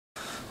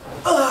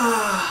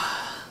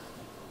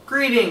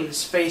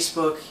Greetings,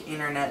 Facebook,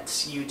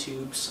 internets,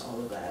 YouTubes, all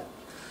of that.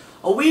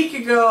 A week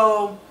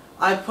ago,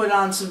 I put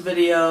on some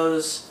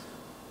videos,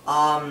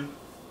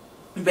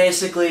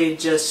 basically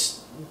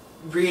just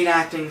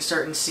reenacting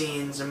certain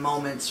scenes and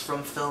moments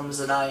from films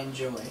that I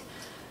enjoy.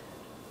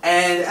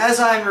 And as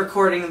I'm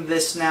recording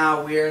this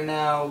now, we are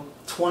now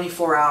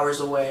 24 hours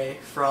away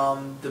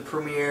from the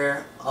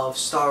premiere of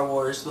Star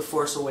Wars: The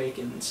Force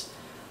Awakens.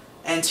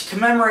 And to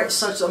commemorate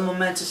such a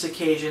momentous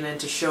occasion and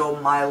to show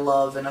my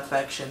love and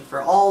affection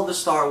for all the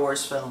Star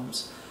Wars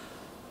films,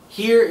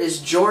 here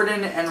is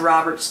Jordan and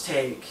Robert's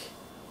take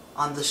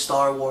on the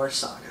Star Wars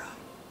saga.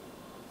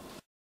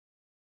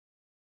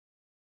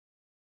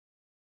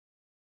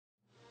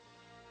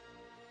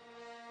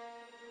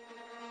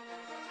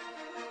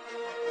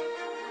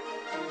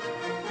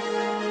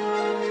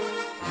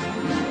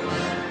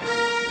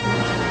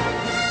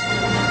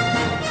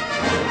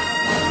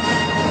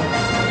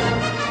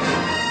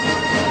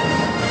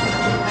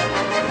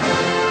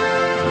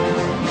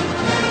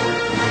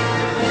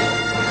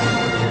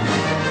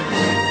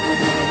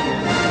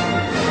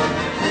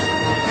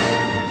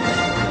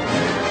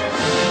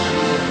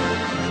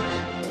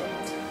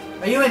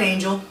 Are you an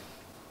angel?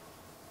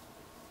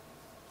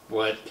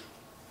 What?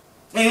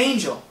 An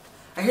angel.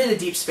 I hear the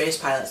deep space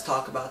pilots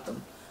talk about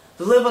them.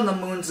 They live on the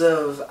moons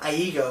of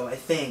Iego, I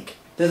think.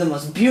 They're the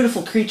most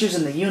beautiful creatures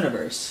in the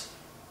universe.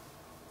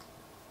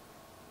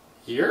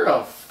 You're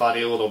a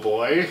funny little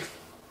boy.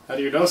 How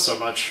do you know so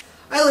much?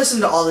 I listen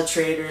to all the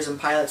traders and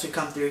pilots who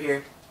come through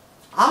here.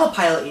 I'm a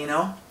pilot, you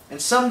know,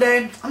 and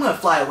someday I'm gonna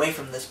fly away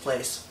from this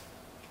place.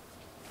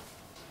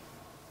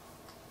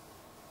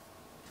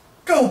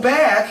 Go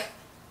back?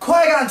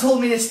 Qui-Gon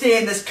told me to stay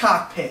in this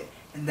cockpit,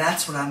 and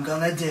that's what I'm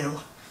gonna do.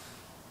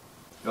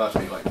 You'll have to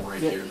be like right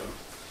here though.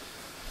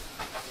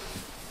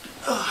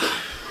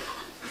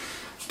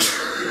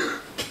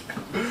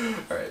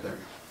 Alright, there.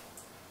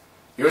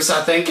 You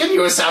start thinking?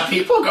 You start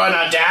people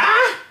gonna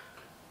die?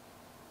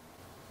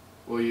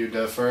 Will you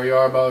defer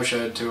your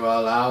motion to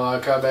allow a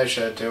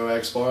commission to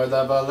explore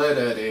the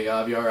validity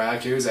of your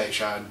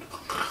accusation?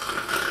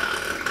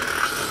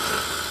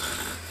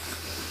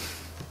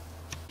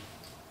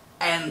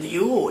 And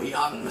you,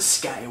 young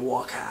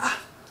Skywalker,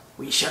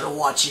 we shall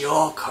watch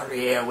your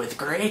career with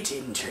great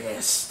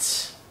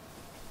interest.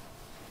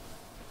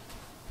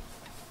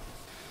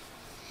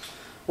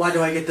 Why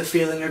do I get the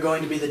feeling you're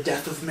going to be the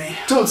death of me?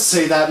 Don't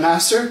say that,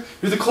 Master.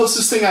 You're the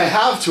closest thing I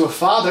have to a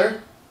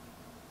father.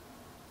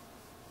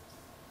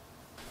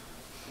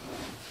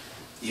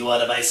 You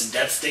want to buy some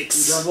death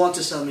sticks? You don't want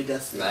to sell me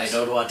death sticks. I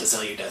don't want to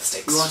sell you death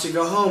sticks. You want to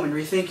go home and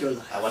rethink your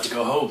life. I want to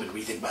go home and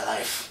rethink my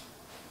life.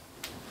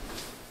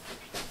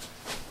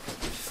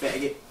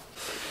 Faggot.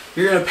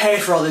 You're gonna pay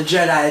for all the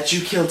Jedi that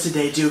you killed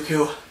today,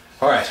 Dooku.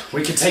 Alright,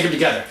 we can take him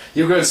together.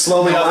 You're going to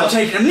slowly... No, I'm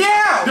taking him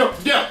now!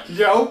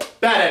 No,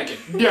 bad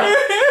etiquette, no.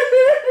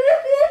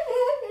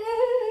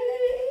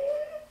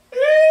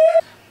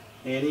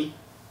 Annie,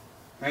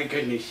 my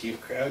goodness,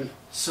 you've grown.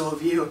 So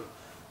have you.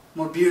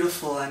 More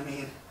beautiful, I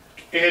mean.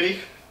 Annie,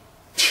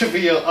 to me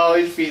you'll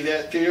always be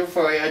that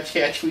beautiful on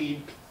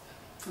Tatooine.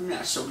 I'm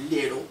not so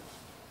little.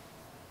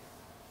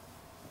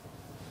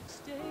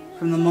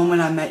 From the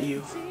moment I met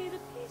you,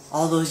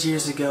 all those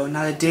years ago,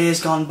 not a day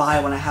has gone by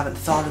when I haven't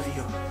thought of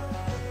you.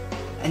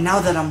 And now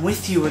that I'm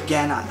with you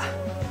again,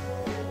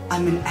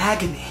 I'm in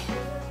agony.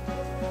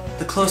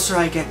 The closer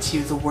I get to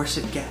you, the worse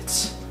it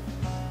gets.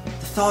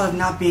 The thought of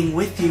not being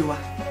with you,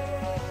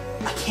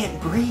 I can't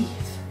breathe.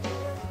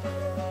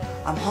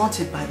 I'm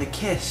haunted by the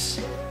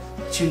kiss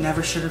that you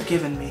never should have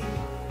given me.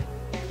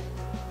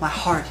 My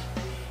heart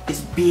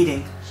is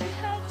beating,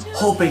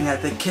 hoping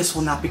that the kiss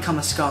will not become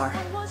a scar.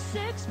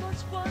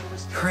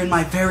 You're in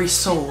my very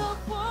soul,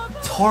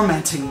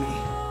 tormenting me.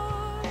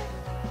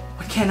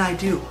 What can I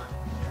do?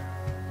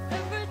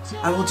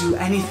 I will do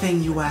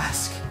anything you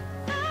ask.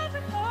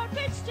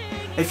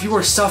 If you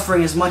are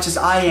suffering as much as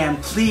I am,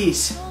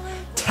 please,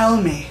 tell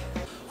me.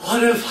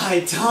 What have I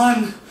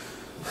done?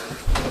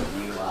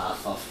 You are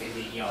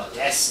fulfilling your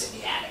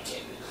destiny,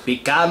 Anakin.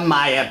 Become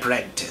my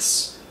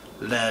apprentice.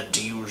 Learn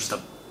to use the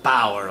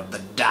power of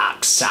the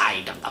dark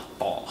side of the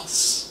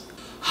Force.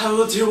 I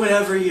will do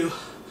whatever you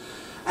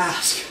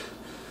ask.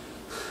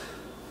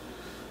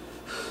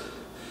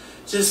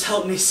 Just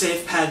help me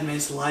save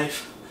Padme's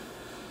life.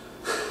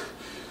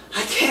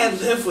 I can't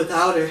live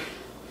without her.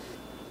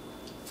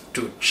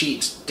 To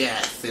cheat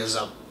death is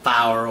a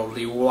power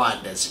only one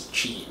has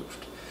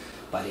achieved.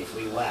 But if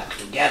we work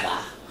together,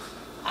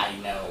 I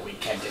know we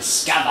can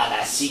discover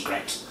the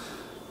secret.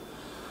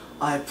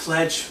 I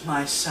pledge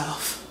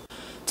myself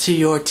to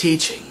your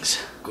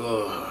teachings.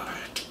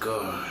 Good,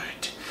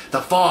 good.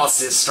 The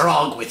Force is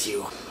strong with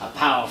you. A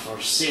powerful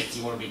Sith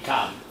you will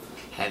become.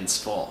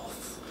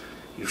 Henceforth,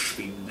 you should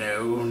be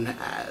known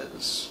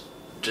as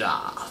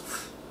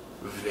Darth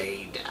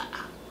Vader.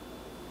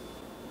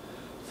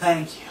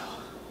 Thank you,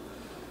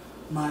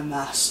 my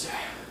master.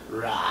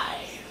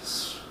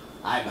 Rise.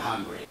 I'm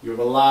hungry. You've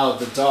allowed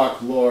the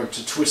Dark Lord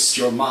to twist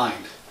your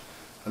mind.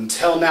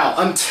 Until now,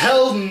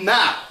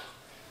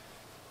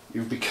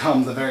 You've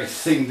become the very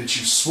thing that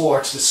you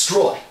swore to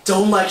destroy.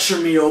 Don't lecture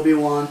me,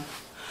 Obi-Wan.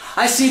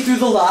 I see through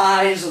the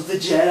lies of the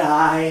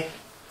Jedi.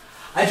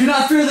 I do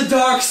not fear the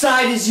dark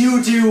side as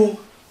you do.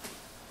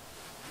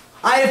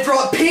 I have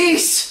brought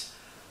peace,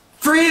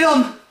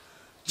 freedom,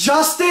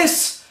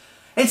 justice,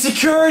 and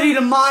security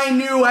to my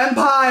new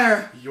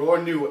empire.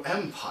 Your new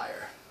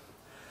empire?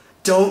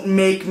 Don't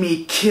make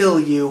me kill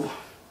you.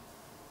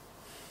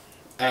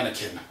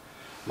 Anakin,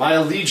 my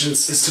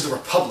allegiance is to the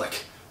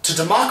Republic, to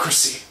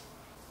democracy.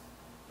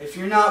 If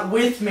you're not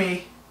with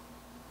me,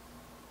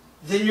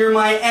 then you're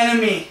my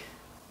enemy.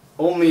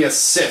 Only a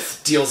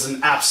Sith deals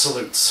in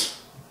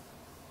absolutes.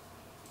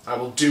 I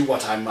will do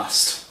what I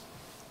must.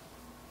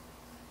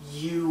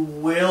 You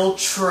will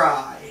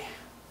try.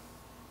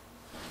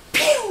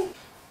 Pew!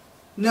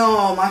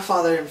 No, my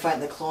father didn't fight in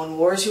the Clone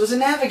Wars. He was a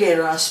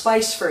navigator on a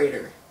spice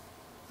freighter.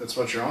 That's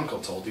what your uncle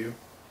told you.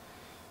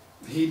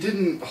 He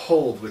didn't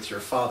hold with your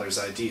father's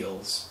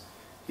ideals.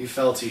 He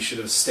felt he should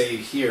have stayed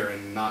here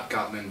and not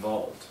gotten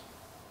involved.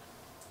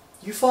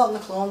 You fought in the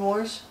Clone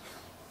Wars?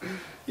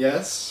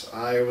 Yes,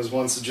 I was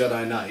once a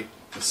Jedi Knight,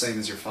 the same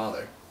as your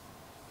father.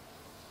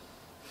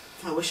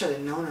 I wish I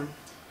had known him.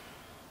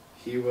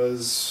 He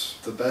was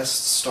the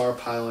best star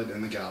pilot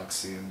in the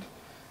galaxy and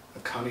a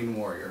cunning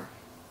warrior.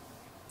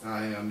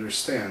 I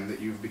understand that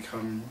you've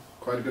become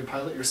quite a good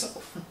pilot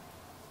yourself.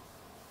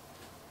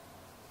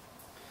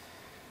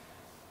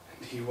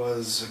 And he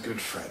was a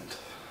good friend.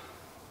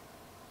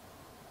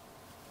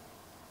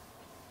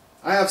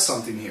 I have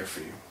something here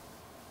for you.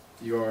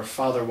 Your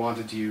father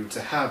wanted you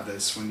to have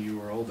this when you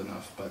were old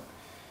enough, but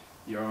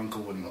your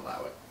uncle wouldn't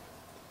allow it.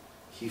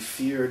 He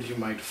feared you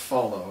might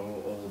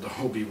follow old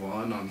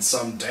Obi-Wan on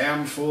some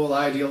damn fool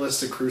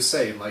idealistic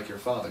crusade like your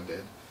father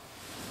did.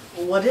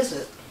 What is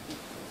it?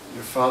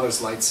 Your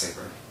father's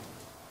lightsaber.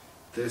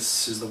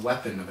 This is the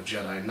weapon of a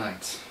Jedi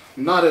Knight.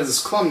 Not as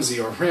clumsy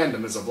or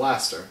random as a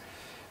blaster.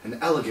 An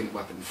elegant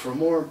weapon for a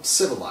more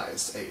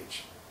civilized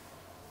age.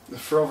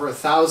 For over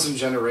 1,000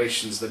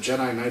 generations, the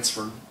Jedi Knights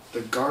were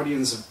the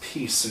guardians of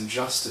peace and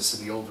justice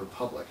in the Old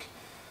Republic.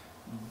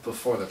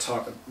 Before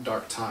the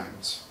dark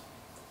times.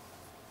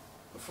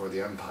 Before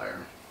the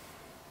Empire.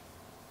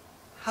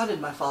 How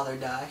did my father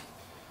die?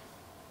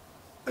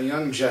 A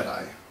young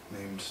Jedi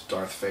named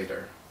Darth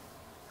Vader,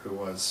 who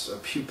was a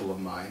pupil of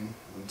mine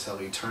until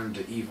he turned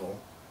to evil,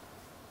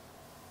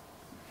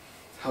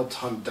 helped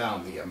hunt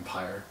down the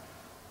Empire.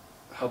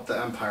 Helped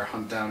the Empire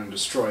hunt down and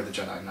destroy the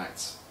Jedi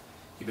Knights.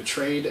 He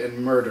betrayed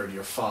and murdered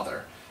your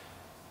father.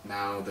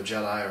 Now the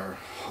Jedi are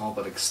all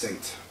but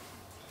extinct.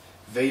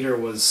 Vader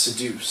was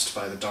seduced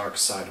by the dark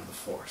side of the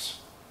Force.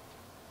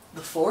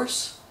 The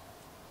Force?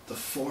 The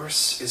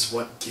Force is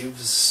what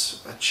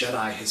gives a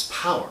Jedi his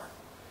power.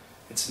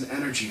 It's an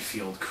energy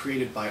field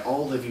created by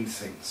all living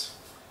things.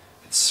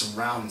 It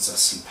surrounds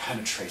us and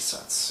penetrates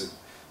us.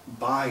 It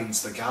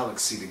binds the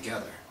galaxy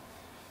together.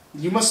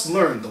 You must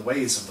learn the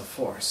ways of the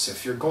Force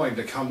if you're going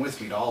to come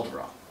with me to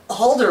Alderaan.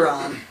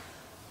 Alderaan?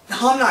 No,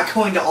 I'm not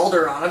going to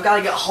Alderaan. I've got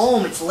to get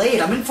home. It's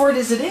late. I'm in for it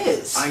as it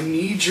is. I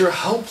need your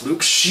help,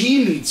 Luke.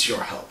 She needs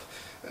your help.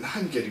 And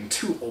I'm getting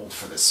too old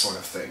for this sort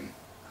of thing.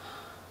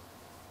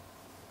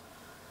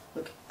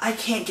 Look, I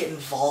can't get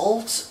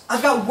involved.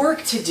 I've got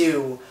work to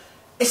do.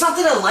 It's not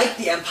that I like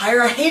the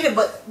Empire. I hate it,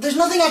 but there's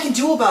nothing I can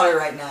do about it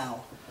right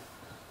now.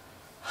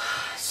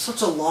 It's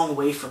such a long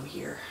way from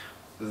here.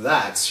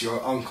 That's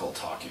your uncle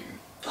talking.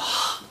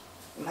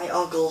 My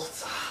uncle.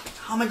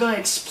 How am I going to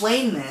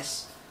explain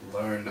this?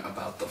 Learn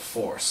about the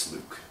Force,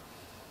 Luke.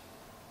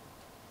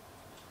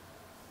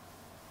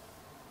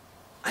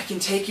 I can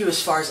take you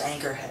as far as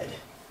Anchorhead.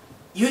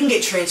 You can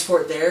get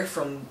transport there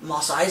from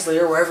Mos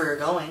Eisley or wherever you're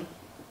going.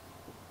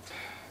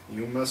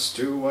 You must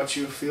do what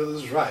you feel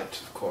is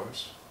right, of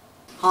course.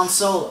 Han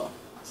Solo.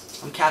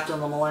 I'm captain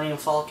of the Millennium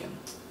Falcon.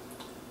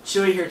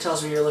 Chewie here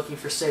tells me you're looking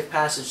for safe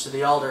passage to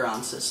the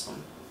Alderaan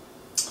system.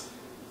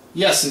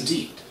 Yes,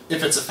 indeed.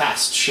 If it's a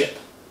fast ship.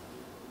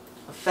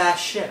 A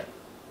fast ship.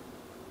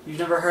 You've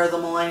never heard of the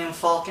Millennium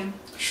Falcon?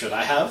 Should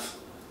I have?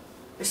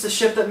 It's the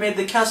ship that made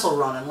the Kessel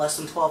Run in less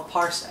than 12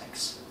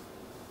 parsecs.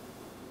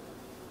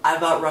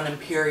 I've outrun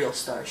Imperial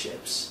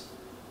starships.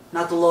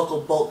 Not the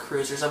local bulk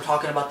cruisers, I'm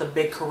talking about the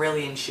big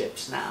Corellian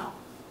ships now.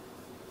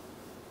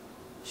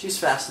 She's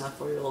fast enough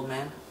for you, old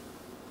man.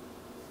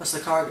 What's the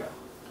cargo?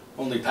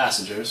 Only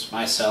passengers,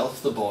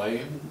 myself, the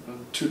boy,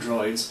 2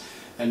 droids,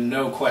 and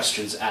no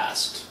questions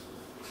asked.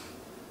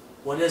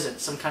 What is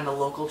it? Some kind of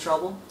local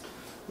trouble?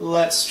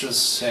 Let's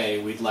just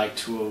say we'd like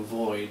to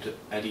avoid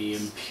any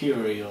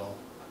Imperial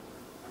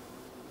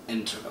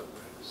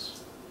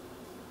interlopers.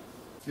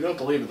 You don't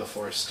believe in the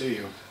Force, do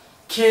you?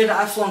 Kid,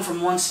 I've flown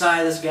from one side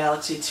of this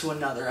galaxy to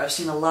another. I've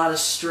seen a lot of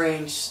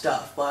strange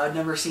stuff, but I've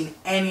never seen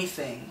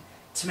anything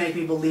to make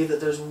me believe that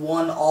there's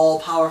one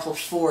all-powerful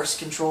force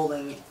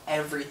controlling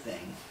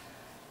everything.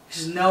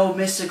 There's no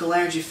mystical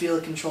energy field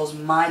that controls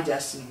my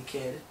destiny,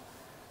 kid.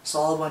 It's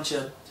all a bunch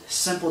of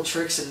simple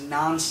tricks and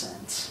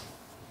nonsense.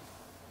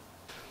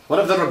 What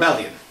of the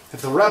rebellion?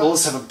 If the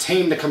rebels have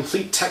obtained a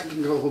complete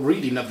technical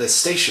reading of this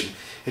station,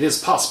 it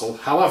is possible,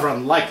 however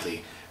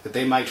unlikely, that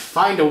they might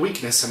find a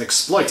weakness and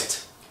exploit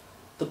it.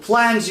 The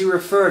plans you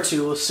refer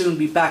to will soon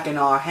be back in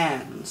our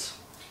hands.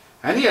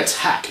 Any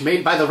attack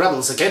made by the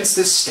rebels against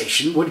this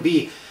station would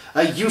be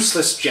a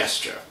useless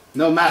gesture,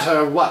 no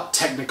matter what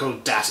technical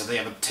data they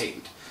have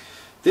obtained.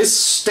 This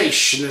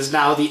station is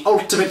now the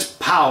ultimate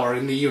power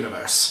in the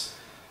universe.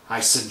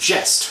 I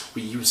suggest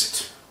we use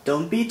it.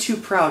 Don't be too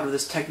proud of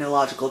this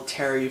technological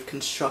terror you've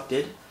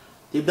constructed.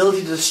 The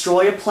ability to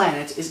destroy a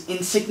planet is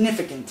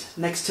insignificant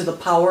next to the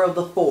power of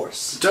the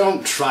Force.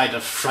 Don't try to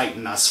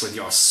frighten us with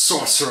your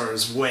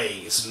sorcerer's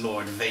ways,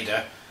 Lord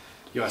Vader.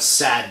 Your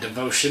sad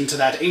devotion to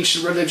that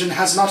ancient religion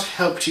has not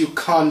helped you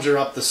conjure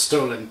up the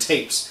stolen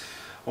tapes,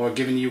 or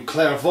given you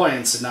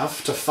clairvoyance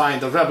enough to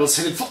find the rebels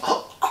hidden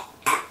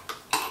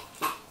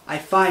I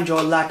find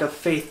your lack of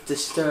faith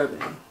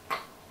disturbing.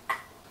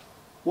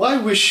 Why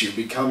wish you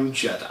become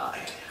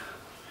Jedi?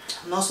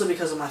 Mostly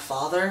because of my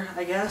father,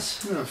 I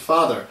guess. Your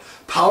father.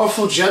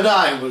 Powerful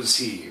Jedi was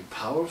he.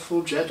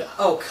 Powerful Jedi.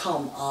 Oh,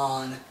 come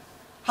on.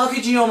 How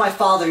could you know my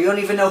father? You don't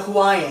even know who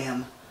I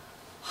am.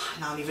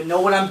 I don't even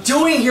know what I'm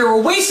doing here.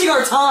 We're wasting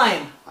our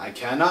time. I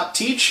cannot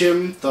teach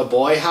him. The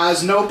boy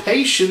has no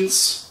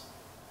patience.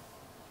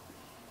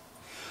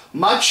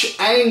 Much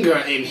anger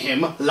in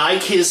him,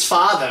 like his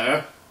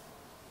father.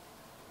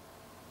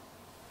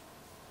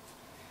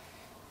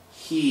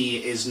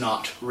 He is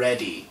not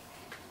ready.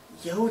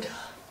 Yoda.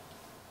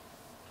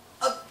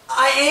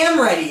 I am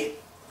ready.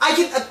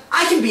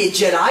 I can be a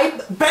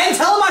Jedi. Ben,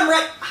 tell him I'm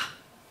ready.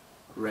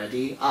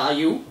 Ready, are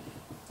you?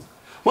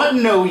 What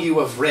know you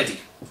of ready?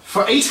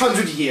 For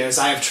 800 years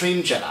I have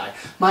trained Jedi.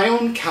 My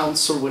own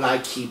counsel will I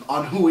keep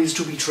on who is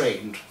to be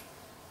trained.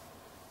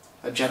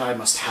 A Jedi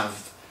must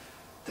have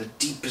the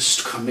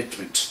deepest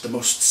commitment, the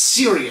most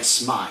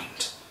serious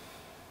mind.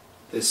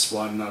 This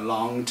one a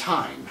long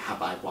time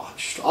have I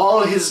watched.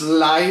 All his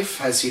life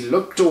has he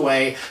looked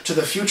away to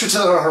the future, to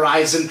the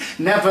horizon,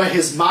 never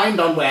his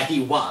mind on where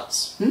he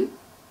was.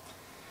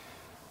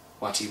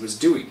 What he was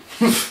doing.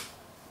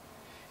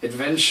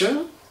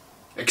 Adventure?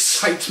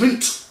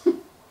 Excitement?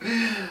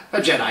 A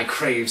Jedi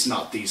craves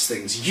not these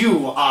things.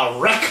 You are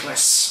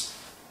reckless.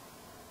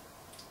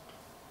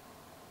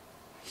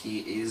 He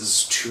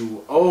is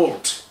too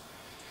old.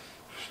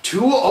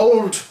 Too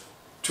old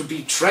to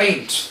be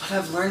trained. But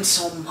I've learned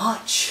so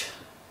much.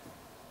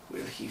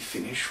 Will he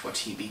finish what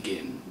he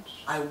begins?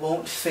 I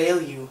won't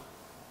fail you.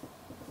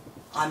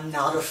 I'm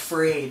not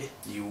afraid.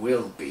 You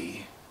will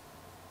be.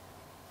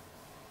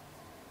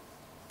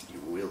 You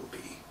will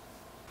be.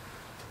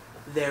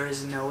 There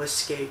is no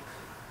escape.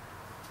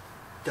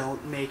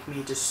 Don't make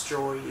me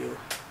destroy you.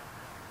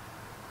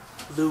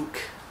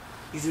 Luke,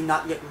 you do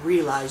not yet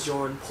realize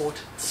your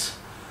importance.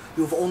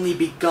 You have only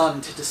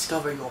begun to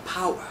discover your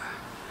power.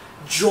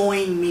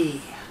 Join me,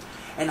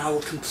 and I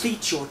will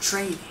complete your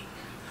training.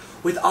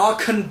 With our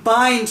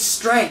combined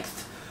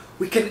strength,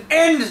 we can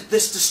end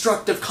this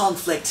destructive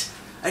conflict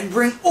and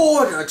bring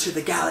order to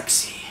the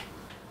galaxy.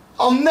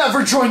 I'll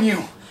never join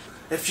you!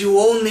 If you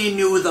only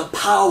knew the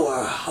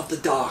power of the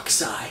dark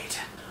side.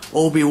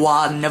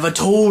 Obi-Wan never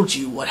told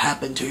you what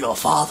happened to your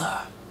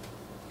father.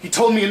 He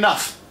told me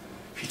enough.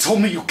 He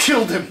told me you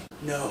killed him.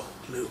 No,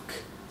 Luke.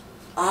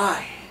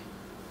 I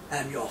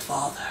am your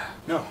father.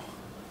 No.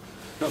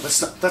 No,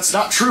 that's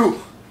not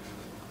true.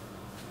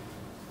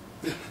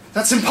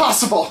 That's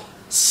impossible.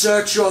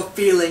 Search your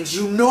feelings.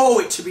 You know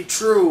it to be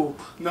true.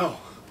 No.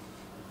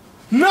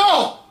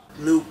 No!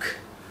 Luke,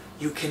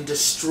 you can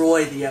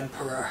destroy the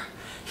Emperor.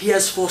 He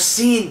has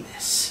foreseen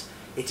this.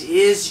 It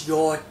is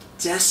your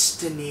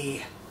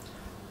destiny.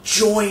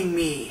 Join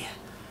me,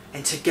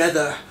 and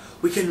together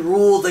we can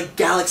rule the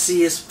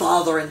galaxy as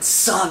father and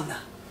son.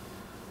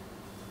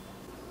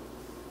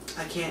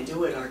 I can't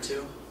do it,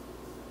 R2.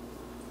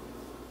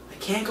 I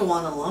can't go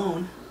on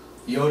alone.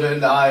 Yoda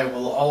and I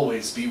will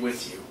always be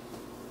with you.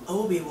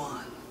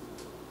 Obi-Wan.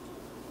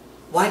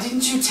 Why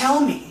didn't you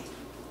tell me?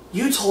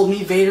 You told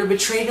me Vader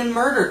betrayed and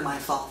murdered my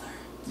father.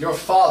 Your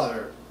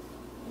father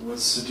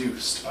was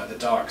seduced by the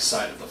dark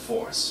side of the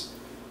Force.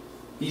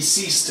 He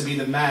ceased to be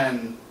the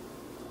man,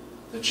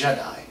 the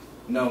Jedi,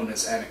 known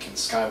as Anakin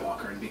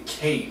Skywalker, and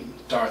became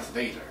Darth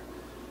Vader.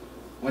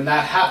 When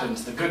that happened,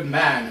 the good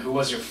man who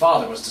was your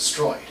father was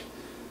destroyed.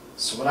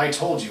 So what I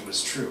told you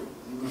was true,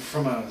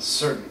 from a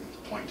certain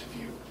point of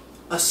view.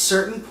 A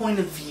certain point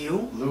of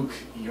view? Luke,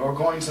 you're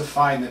going to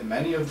find that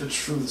many of the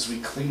truths we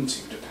cling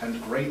to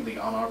depend greatly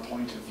on our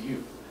point of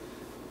view.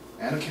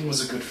 Anakin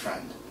was a good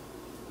friend.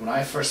 When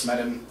I first met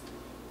him,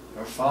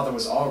 your father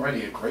was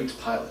already a great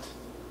pilot,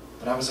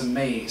 but I was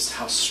amazed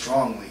how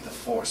strongly the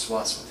Force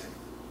was with him.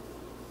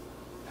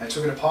 I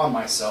took it upon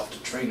myself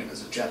to train him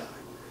as a Jedi.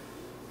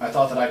 I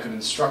thought that I could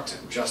instruct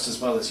him just as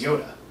well as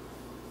Yoda.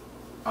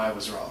 I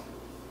was wrong.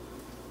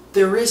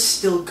 There is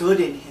still good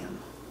in him.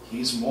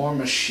 He's more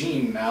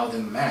machine now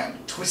than man,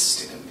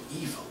 twisted and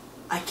evil.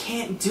 I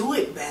can't do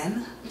it,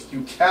 Ben.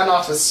 You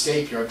cannot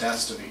escape your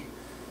destiny.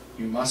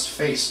 You must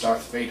face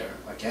Darth Vader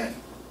again.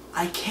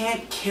 I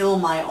can't kill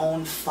my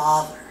own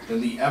father.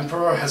 Then the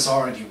Emperor has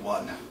already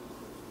won.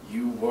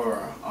 You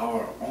were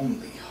our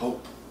only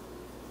hope.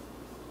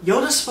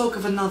 Yoda spoke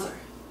of another.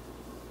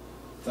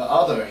 The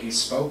other he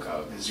spoke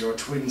of is your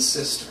twin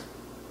sister.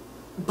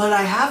 But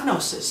I have no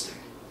sister.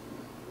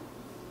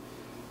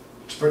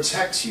 To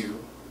protect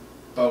you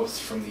both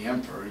from the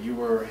Emperor, you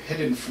were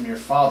hidden from your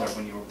father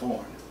when you were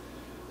born.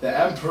 The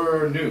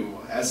Emperor knew,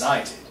 as I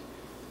did,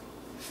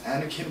 if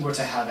Anakin were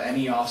to have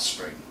any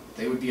offspring,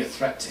 they would be a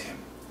threat to him.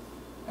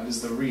 That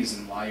is the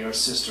reason why your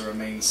sister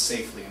remains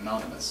safely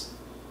anonymous.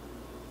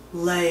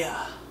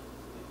 Leia.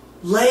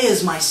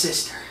 Leia's my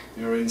sister.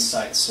 Your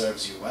insight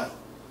serves you well.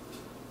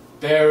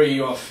 Bury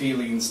your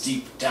feelings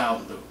deep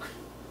down, Luke.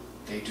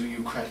 They do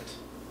you credit,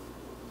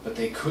 but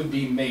they could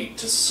be made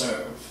to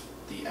serve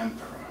the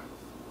Emperor.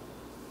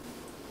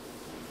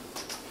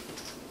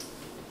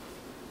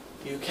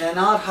 You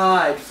cannot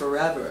hide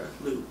forever,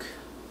 Luke.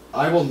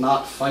 I will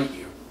not fight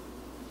you.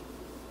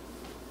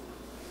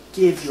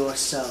 Give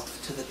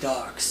yourself to the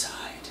dark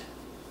side.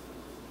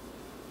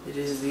 It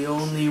is the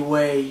only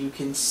way you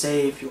can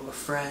save your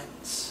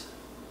friends.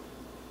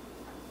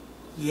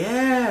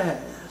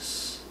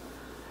 Yes,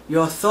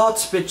 your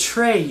thoughts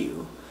betray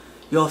you.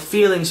 Your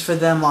feelings for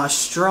them are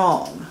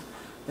strong,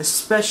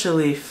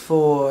 especially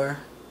for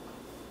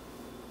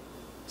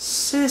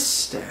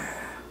sister.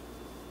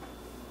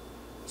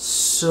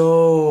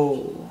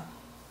 So,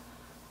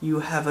 you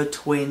have a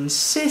twin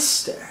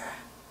sister.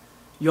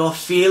 Your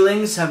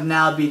feelings have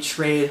now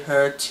betrayed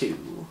her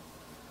too.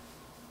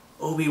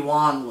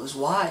 Obi-Wan was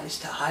wise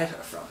to hide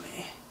her from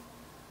me.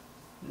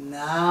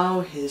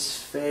 Now his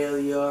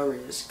failure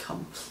is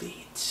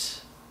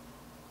complete.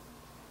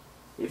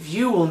 If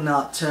you will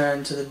not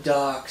turn to the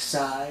dark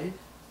side,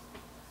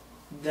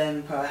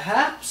 then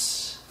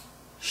perhaps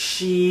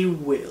she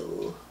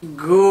will.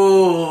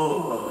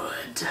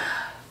 Good.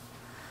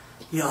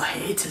 Your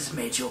hate has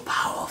made you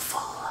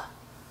powerful.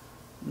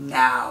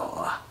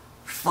 Now,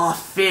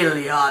 fulfill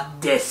your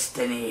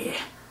destiny.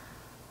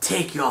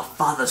 Take your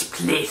father's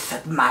place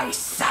at my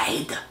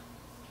side.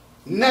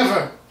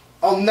 Never!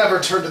 I'll never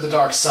turn to the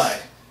dark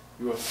side.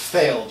 You have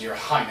failed, Your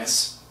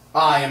Highness.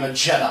 I am a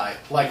Jedi,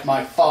 like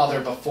my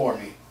father before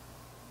me.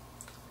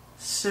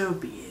 So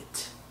be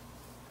it,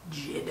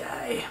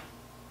 Jedi.